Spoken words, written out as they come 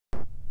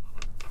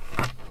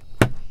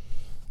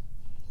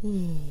I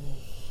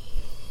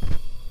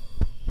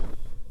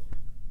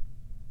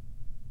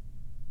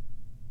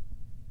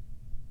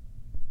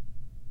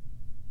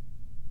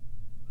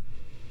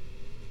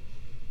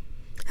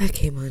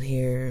came on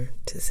here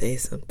to say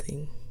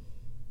something.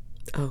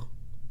 Oh,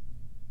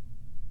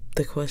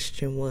 the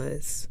question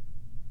was,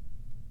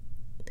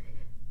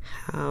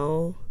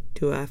 how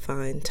do I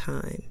find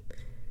time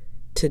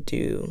to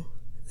do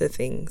the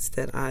things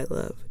that I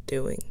love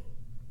doing?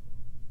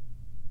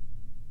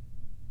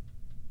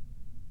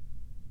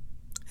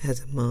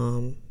 As a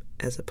mom,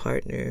 as a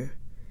partner,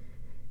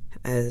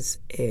 as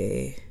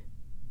a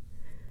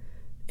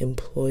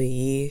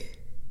employee,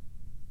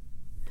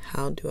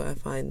 how do I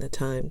find the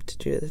time to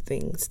do the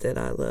things that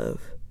I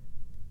love?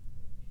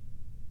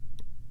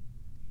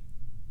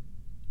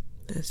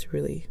 That's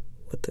really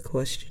what the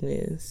question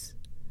is.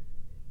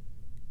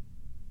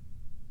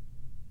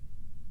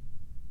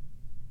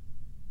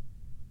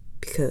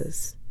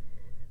 Because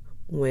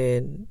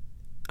when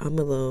I'm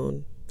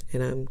alone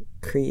and I'm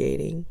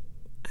creating,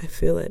 I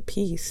feel at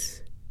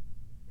peace.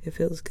 It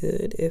feels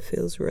good. It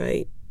feels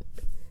right.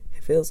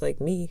 It feels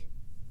like me.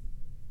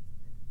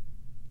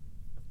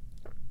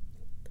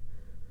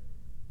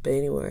 But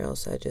anywhere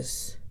else, I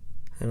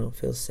don't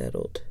feel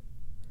settled.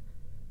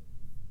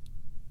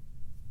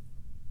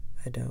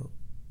 I don't.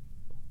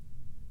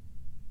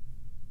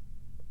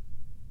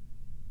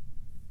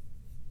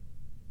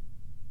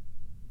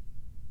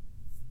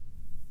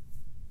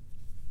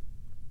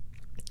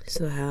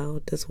 So how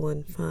does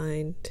one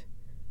find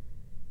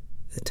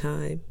the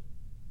time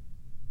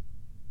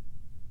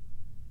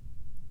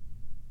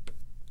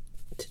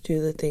to do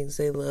the things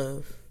they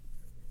love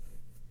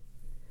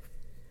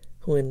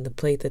when the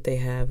plate that they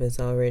have is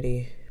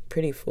already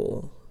pretty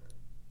full,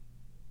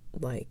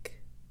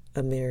 like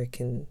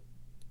American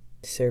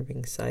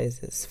serving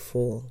sizes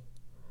full,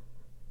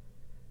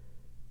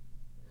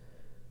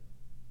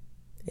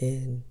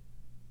 and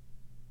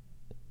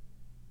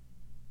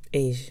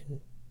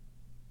Asian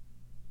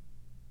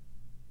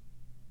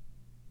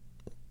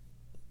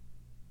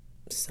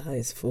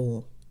size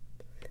full?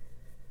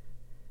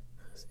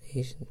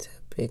 Asians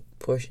have big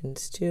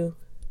portions too.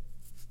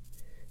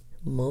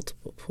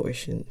 Multiple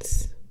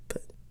portions,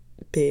 but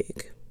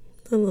big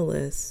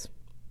nonetheless.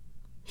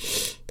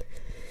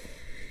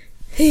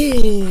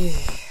 Hey.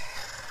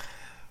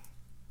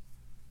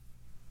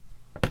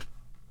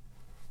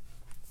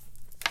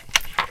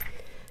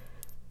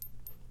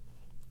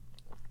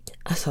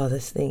 I saw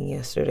this thing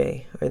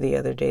yesterday or the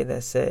other day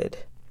that said,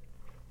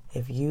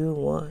 if you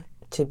want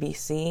to be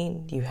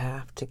seen, you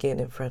have to get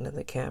in front of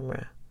the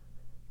camera.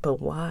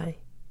 But why?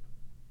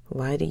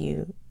 Why do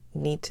you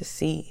need to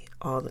see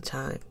all the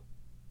time?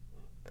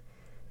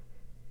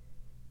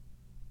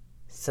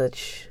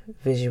 Such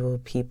visual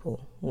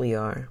people we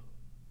are.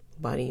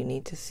 Why do you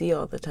need to see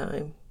all the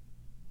time?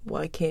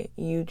 Why can't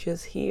you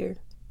just hear?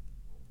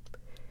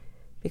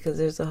 Because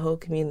there's a whole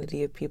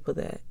community of people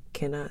that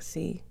cannot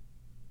see,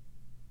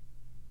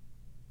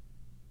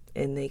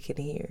 and they can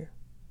hear.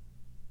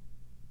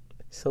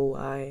 So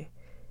why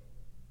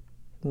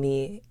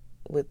me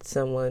with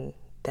someone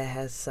that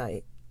has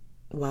sight?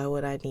 Why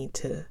would I need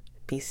to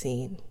be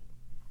seen?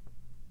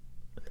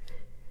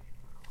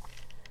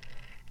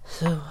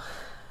 So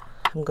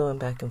I'm going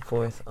back and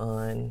forth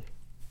on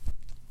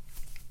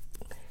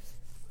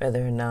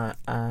whether or not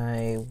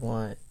I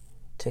want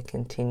to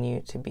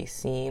continue to be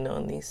seen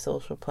on these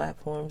social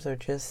platforms or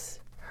just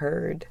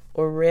heard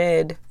or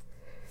read.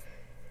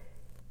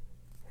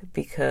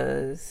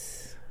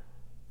 Because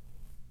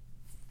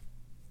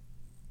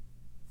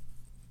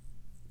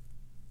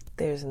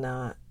there's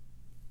not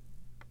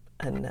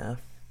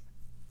enough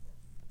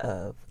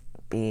of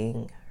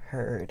being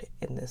heard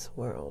in this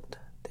world.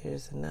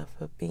 There's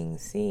enough of being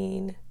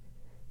seen,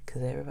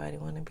 because everybody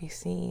want to be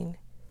seen.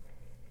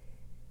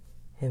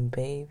 And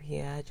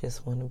baby, I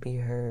just want to be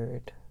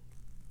heard.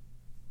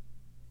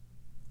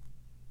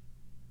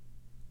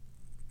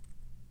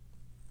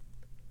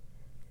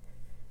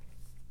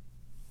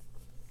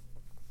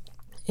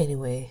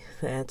 Anyway,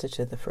 the answer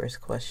to the first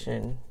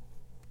question,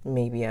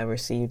 maybe I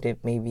received it,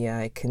 maybe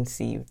I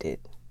conceived it,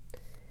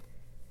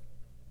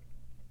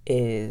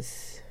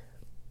 is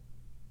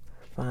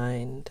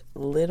find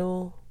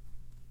little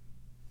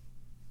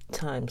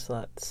time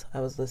slots.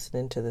 I was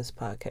listening to this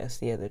podcast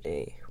the other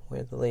day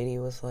where the lady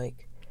was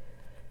like,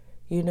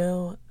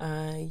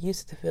 I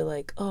used to feel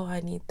like, I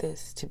need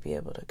this to be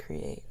able to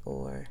create,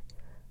 or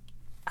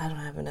I don't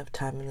have enough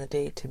time in the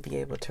day to be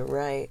able to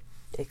write,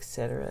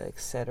 etc.,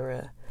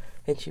 etc.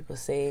 And she was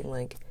saying,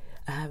 like,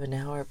 I have an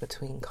hour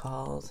between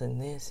calls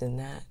and this and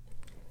that.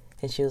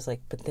 And she was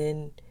like, but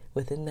then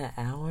within that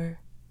hour,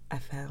 I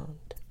found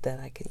that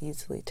I could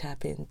easily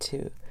tap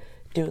into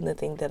doing the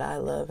thing that I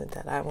love and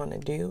that I want to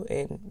do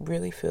and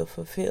really feel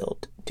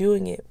fulfilled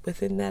doing it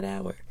within that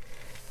hour.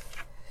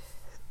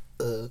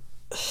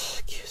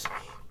 Excuse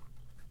me.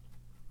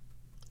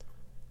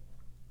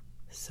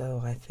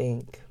 So I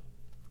think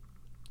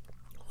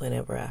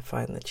whenever I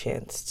find the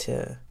chance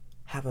to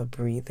have a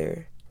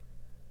breather,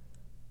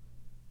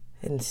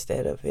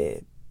 instead of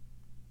it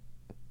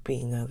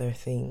being other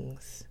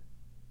things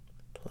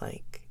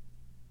like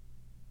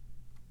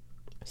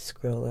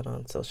scrolling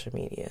on social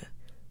media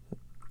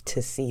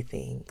to see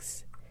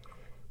things.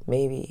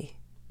 Maybe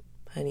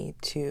I need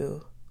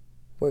to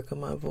work on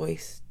my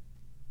voice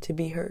to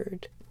be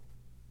heard.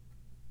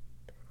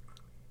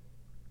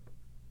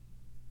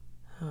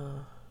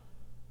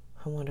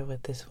 I wonder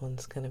what this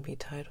one's going to be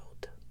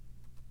titled.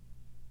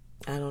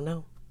 I don't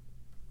know.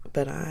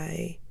 But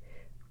I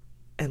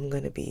am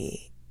going to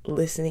be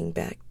listening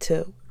back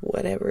to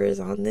whatever is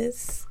on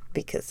this,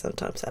 because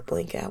sometimes I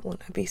blink out when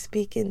I be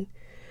speaking.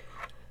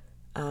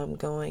 I'm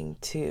going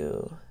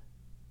to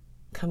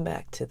come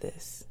back to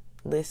this,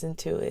 listen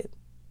to it,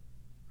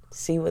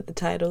 see what the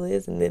title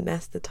is, and then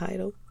that's the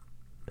title.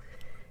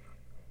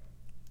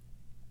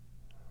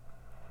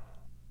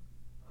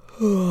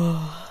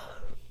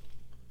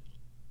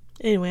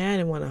 Anyway, I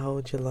didn't want to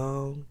hold you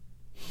long.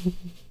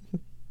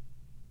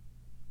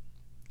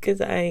 Because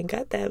I ain't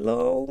got that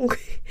long.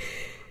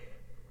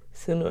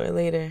 Sooner or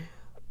later,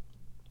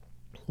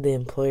 the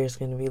employer's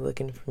going to be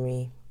looking for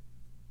me.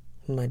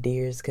 My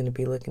dear's going to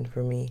be looking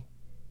for me.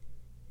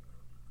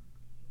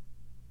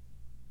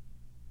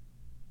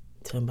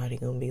 Somebody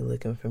going to be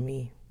looking for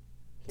me.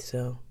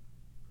 So,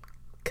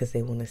 because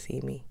they want to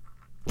see me.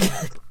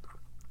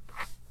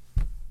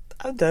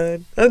 I'm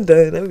done. I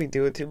be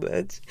doing too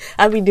much.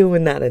 I be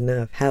doing not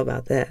enough. How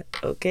about that?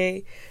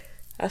 Okay?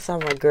 I saw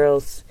my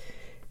girls.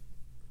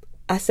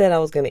 I said I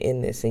was going to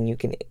end this and you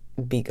can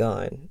be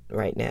gone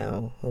right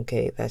now.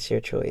 Okay? That's your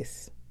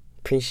choice.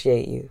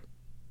 Appreciate you.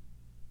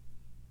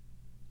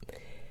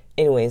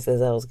 Anyways,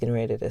 as I was getting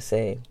ready to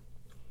say,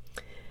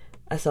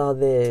 I saw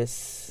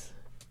this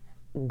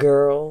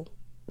girl.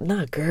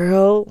 Not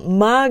girl.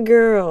 My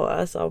girl.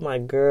 I saw my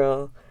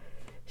girl.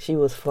 She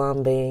was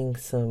flambeing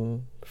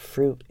some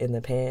fruit in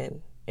the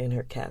pan, and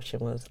her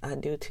caption was, "I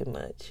do too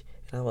much."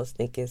 And I was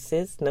thinking,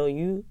 sis, no,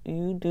 you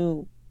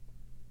do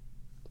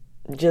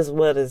just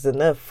what is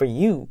enough for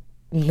you,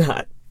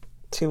 not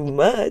too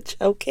much.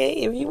 Okay,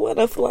 if you want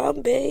to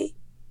flambe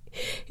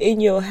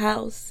in your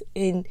house,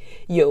 in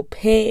your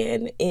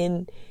pan,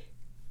 in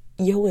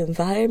your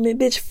environment,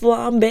 bitch,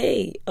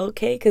 flambe,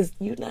 okay, because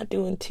you're not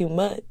doing too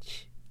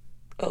much.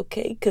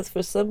 Okay, because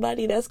for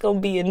somebody that's gonna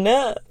be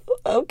enough.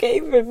 Okay,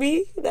 for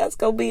me, that's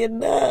gonna be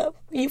enough.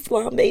 You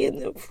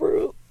flambeing the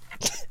fruit.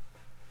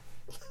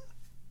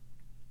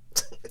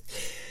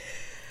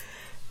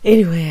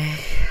 Anyway,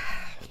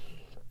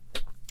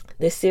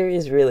 this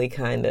series really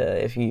kind of,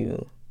 if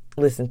you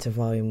listen to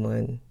volume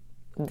 1,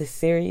 this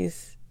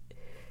series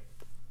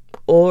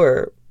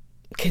or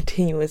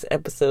continuous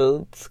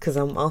episodes, because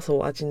I'm also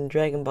watching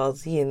Dragon Ball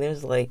Z, and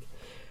there's like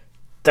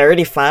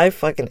 35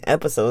 fucking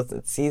episodes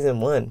in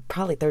season 1.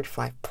 Probably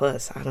 35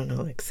 plus. I don't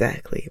know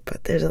exactly.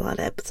 But there's a lot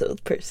of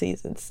episodes per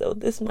season. So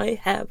this might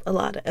have a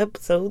lot of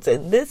episodes.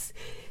 And this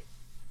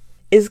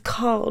is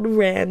called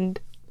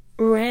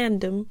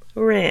Random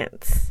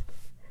Rants.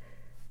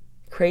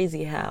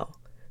 Crazy how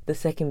the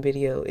second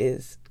video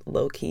is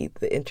low-key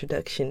the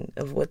introduction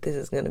of what this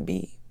is going to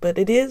be. But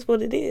it is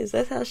what it is.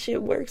 That's how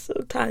shit works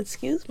sometimes.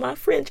 Excuse my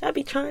French. I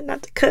be trying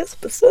not to cuss.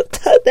 But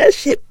sometimes that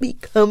shit be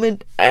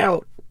coming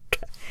out.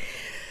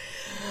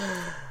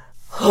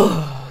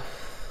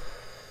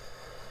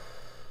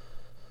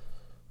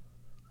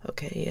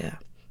 Okay, yeah.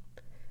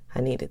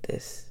 I needed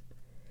this.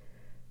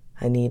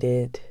 I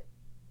needed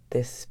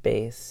this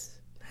space.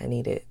 I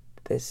needed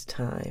this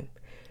time.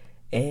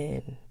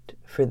 And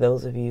for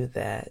those of you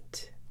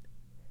that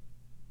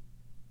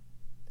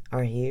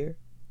are here,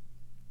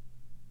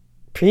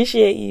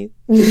 appreciate you.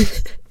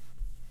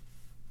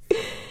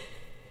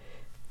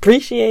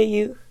 Appreciate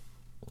you.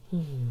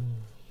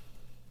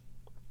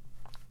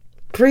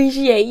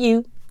 Appreciate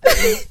you.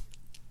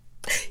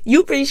 You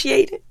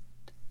appreciate it.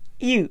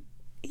 You.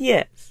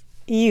 Yes.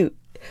 You.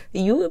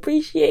 You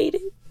appreciate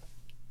it.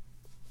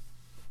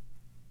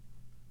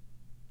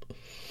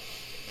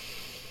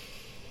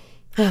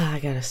 I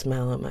got a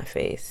smile on my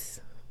face.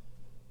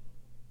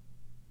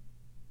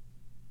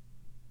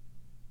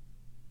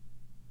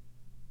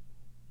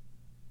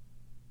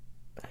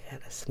 I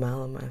got a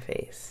smile on my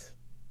face.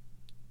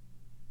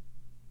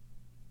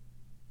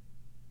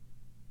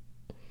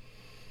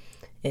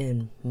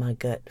 And my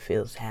gut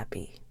feels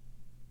happy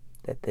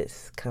that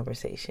this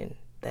conversation,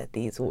 that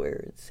these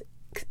words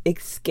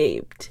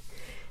escaped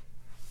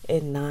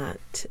and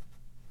not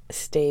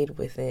stayed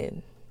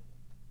within.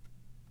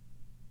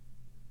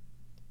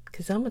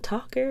 Because I'm a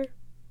talker,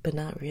 but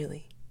not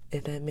really,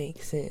 if that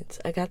makes sense.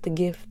 I got the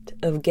gift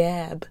of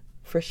gab,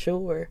 for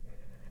sure.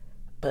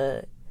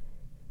 But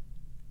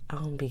I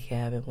don't be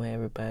gabbing with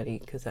everybody,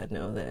 because I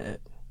know that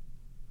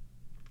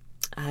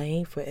I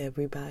ain't for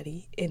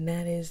everybody. And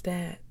that is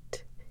that.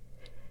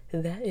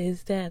 That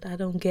is that. I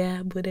don't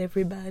gab with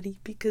everybody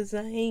because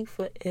I ain't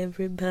for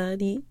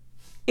everybody.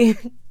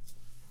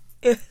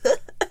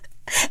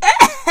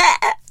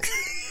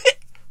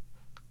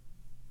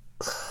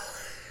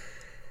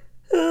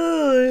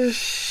 Oh,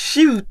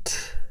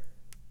 shoot.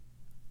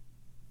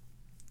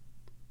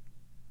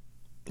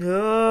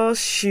 Oh,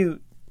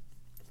 shoot.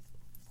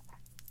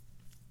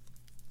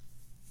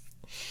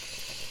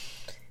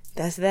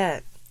 that's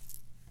that.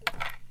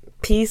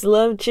 Peace,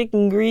 love,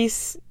 chicken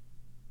grease.